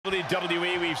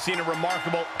WWE, we've seen a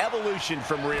remarkable evolution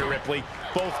from Rhea Ripley,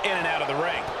 both in and out of the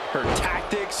ring. Her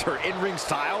tactics, her in-ring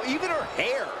style, even her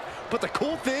hair. But the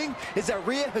cool thing is that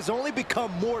Rhea has only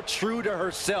become more true to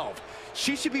herself.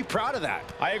 She should be proud of that.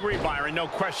 I agree, Byron. No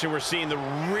question we're seeing the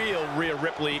real Rhea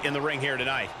Ripley in the ring here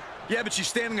tonight. Yeah, but she's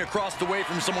standing across the way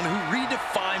from someone who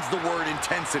redefines the word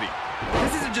intensity.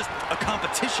 This isn't just a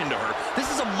competition to her.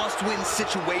 This is a must-win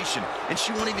situation, and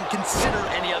she won't even consider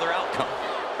any other outcome.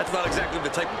 That's not exactly the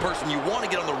type of person you want to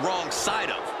get on the wrong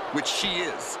side of, which she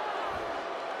is.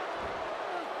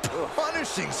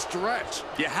 Punishing stretch.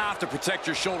 You have to protect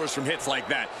your shoulders from hits like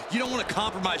that. You don't want to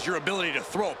compromise your ability to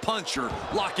throw a punch or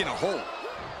lock in a hold.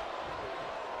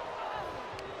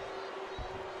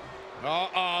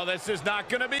 Uh-oh, this is not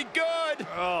going to be good.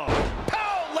 Oh,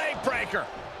 pow, leg breaker.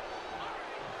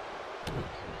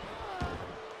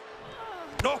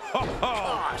 Oh,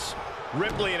 gosh.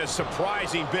 Ripley in a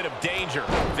surprising bit of danger.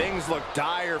 Things look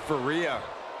dire for Rhea.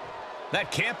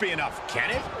 That can't be enough,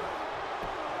 can it?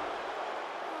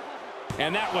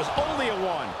 And that was only a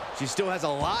one. She still has a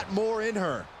lot more in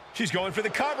her. She's going for the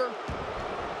cover.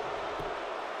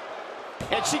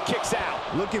 And she kicks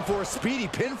out. Looking for a speedy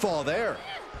pinfall there.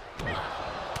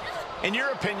 In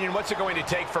your opinion, what's it going to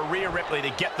take for Rhea Ripley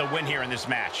to get the win here in this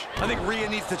match? I think Rhea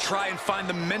needs to try and find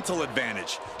the mental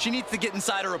advantage. She needs to get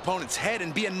inside her opponent's head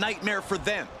and be a nightmare for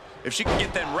them. If she can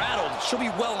get them rattled, she'll be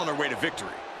well on her way to victory.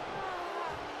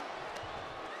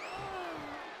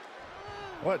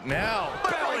 What now?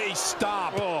 Belly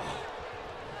stop. Oh.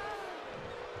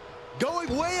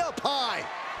 Going way up high.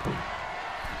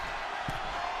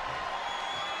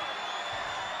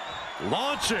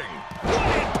 Launching.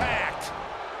 What impact!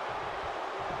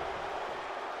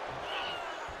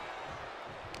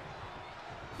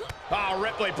 Oh,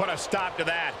 Ripley put a stop to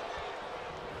that.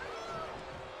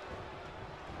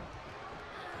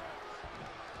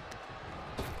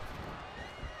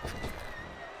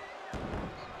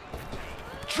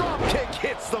 Drop kick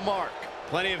hits the mark.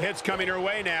 Plenty of hits coming her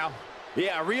way now.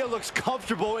 Yeah, Rhea looks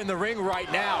comfortable in the ring right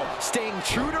now, staying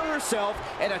true to herself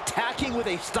and attacking with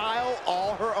a style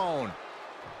all her own.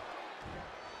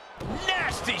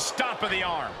 Nasty stomp of the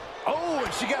arm. Oh,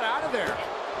 and she got out of there.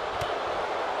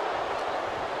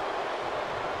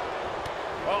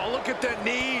 Oh, look at the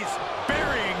knees.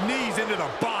 Burying knees into the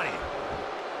body.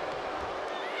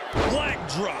 Leg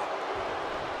drop.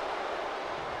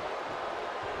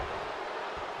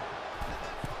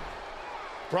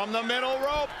 From the middle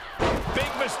rope. Big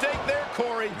mistake there,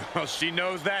 Corey. Well, she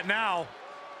knows that now.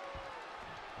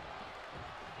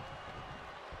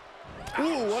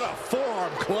 Ooh, what a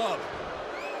forearm club.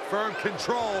 Firm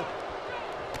control.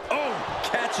 Oh,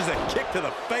 catches a kick to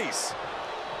the face.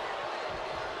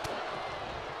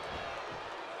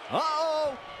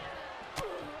 Uh-oh.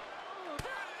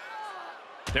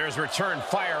 There's return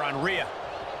fire on Rhea.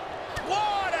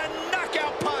 What a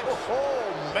knockout punch.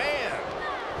 Oh, man.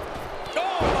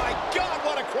 Oh, my God,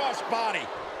 what a crossbody.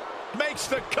 Makes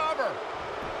the cover.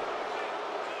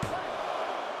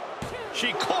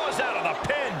 She claws out of the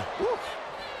pin. Woo.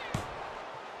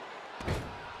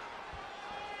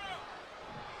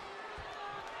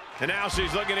 And now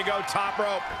she's looking to go top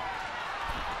rope.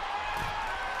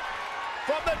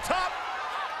 From the top.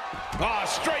 Oh,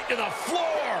 straight to the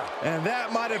floor. And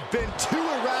that might have been too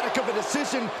erratic of a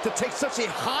decision to take such a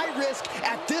high risk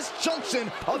at this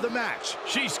junction of the match.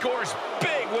 She scores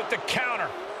big with the counter.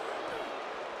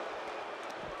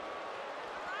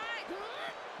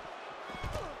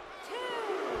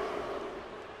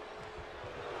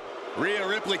 Rhea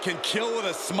Ripley can kill with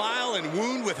a smile and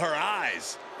wound with her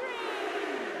eyes.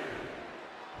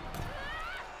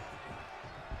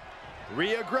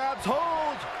 Rhea grabs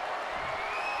hold.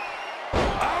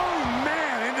 Oh,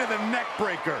 man, into the neck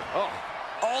breaker. Oh,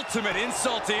 Ultimate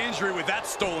insult to injury with that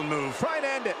stolen move. try and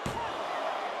end it.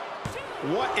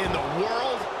 What in the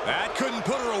world? That couldn't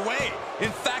put her away.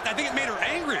 In fact, I think it made her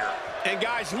angrier. And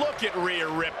guys, look at Rhea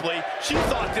Ripley. She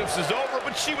thought this was over,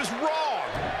 but she was wrong.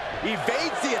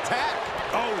 Evades the attack.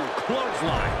 Oh,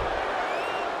 clothesline.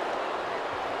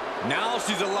 Now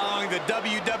she's allowing the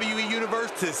WWE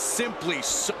Universe to simply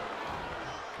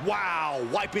Wow,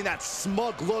 wiping that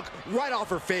smug look right off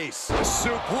her face.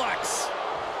 suplex.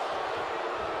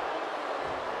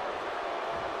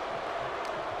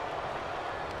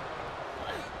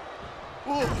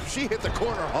 Ooh, she hit the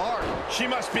corner hard. She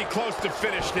must be close to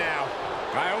finish now.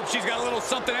 I hope she's got a little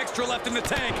something extra left in the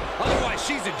tank. Otherwise,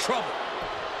 she's in trouble.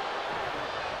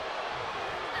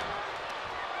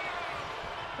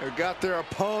 They got their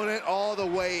opponent all the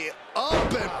way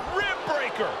up and Rib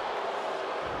breaker.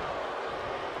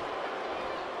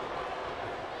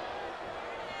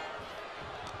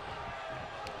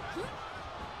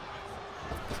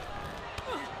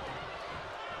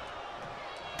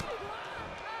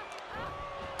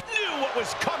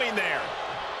 was coming there.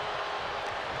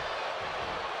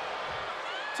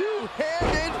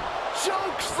 Two-handed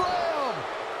choke slam.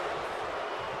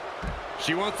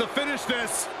 She wants to finish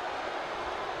this.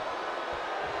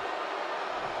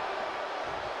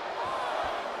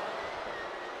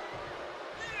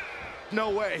 No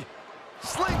way.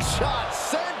 Slingshot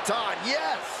senton,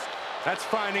 yes. That's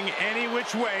finding any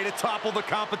which way to topple the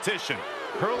competition.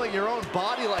 Hurling your own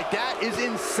body like that is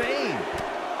insane.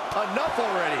 Enough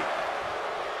already.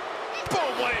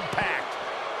 Boom, what impact.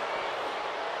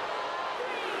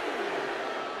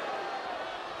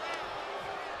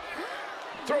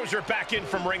 Throws her back in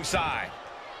from ringside.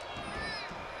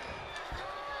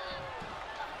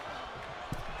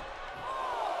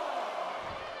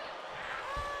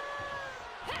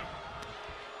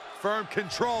 Firm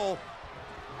control.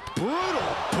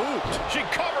 Brutal boot. She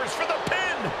covers for the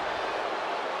pin.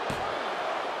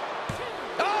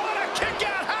 Oh, what a kick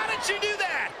out. How did she do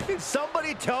that? Can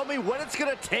somebody tell me what it's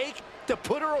going to take to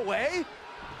put her away?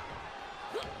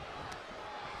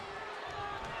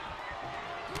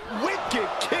 Wicked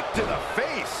kick to the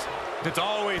face. It's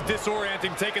always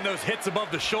disorienting taking those hits above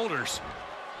the shoulders.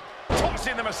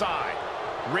 Tossing them aside.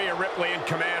 Rhea Ripley in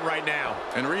command right now.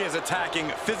 And Rhea's attacking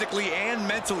physically and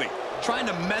mentally, trying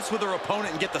to mess with her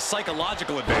opponent and get the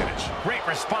psychological advantage. Great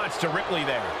response to Ripley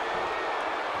there.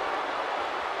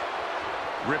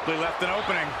 Ripley left an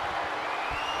opening.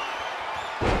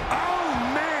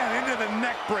 Oh, man, into the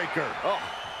neck breaker. Oh,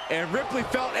 and Ripley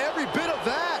felt every bit of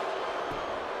that.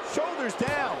 Shoulders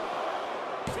down.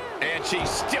 And she's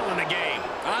still in the game.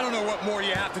 I don't know what more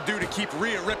you have to do to keep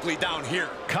Rhea Ripley down here.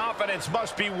 Confidence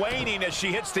must be waning as she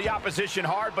hits the opposition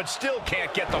hard, but still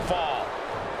can't get the fall.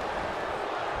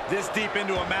 This deep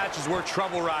into a match is where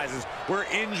trouble rises, where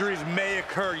injuries may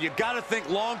occur. You got to think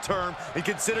long-term and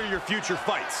consider your future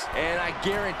fights. And I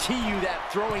guarantee you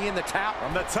that throwing in the tap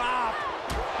From the top.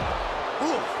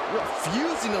 ooh,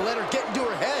 refusing to let her get into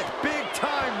her head. Big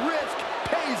time risk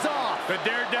pays off. The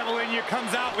daredevil in you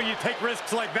comes out when you take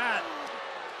risks like that.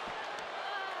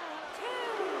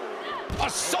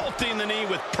 Assaulting the knee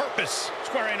with purpose.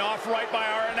 Squaring off right by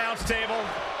our announce table.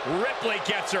 Ripley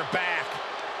gets her back.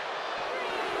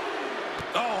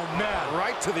 Oh, man,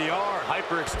 right to the arm.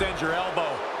 Hyperextend your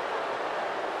elbow.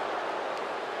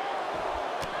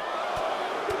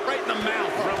 Right in the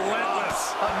mouth.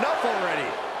 Relentless. Enough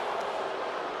already.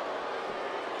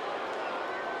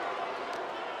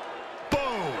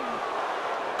 Boom.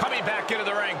 Coming back into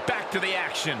the ring. Back to the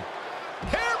action.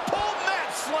 Hair pull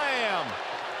mat slam.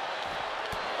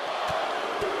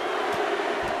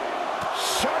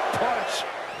 Sharp punch.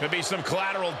 Could be some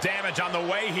collateral damage on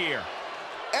the way here.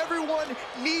 Everyone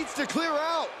needs to clear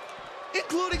out,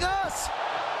 including us.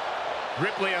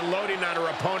 Ripley unloading on her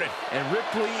opponent. And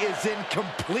Ripley is in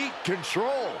complete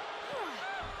control.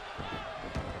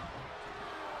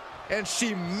 And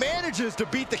she manages to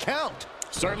beat the count.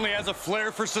 Certainly has a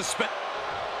flair for suspense.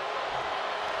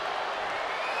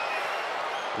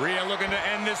 Rhea looking to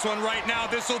end this one right now.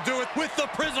 This will do it with the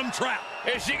prism trap.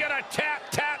 Is she gonna tap,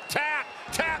 tap, tap,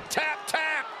 tap, tap,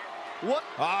 tap? What?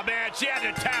 Oh, man, she had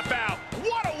to tap out.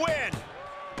 What a win!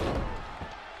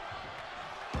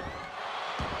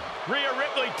 Rhea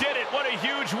Ripley did it. What a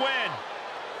huge win.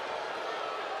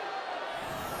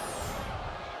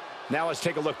 Now let's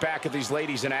take a look back at these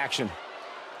ladies in action.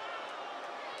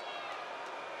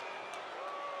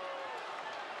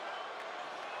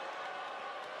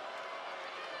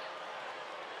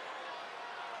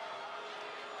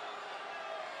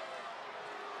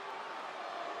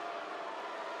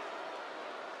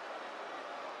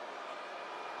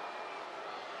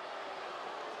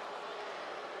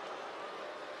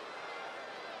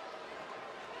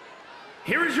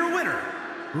 Here is your winner,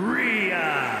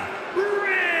 Rhea Ripley.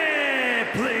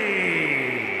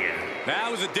 That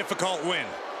was a difficult win.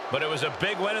 But it was a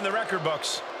big win in the record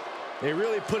books. They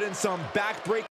really put in some backbreaking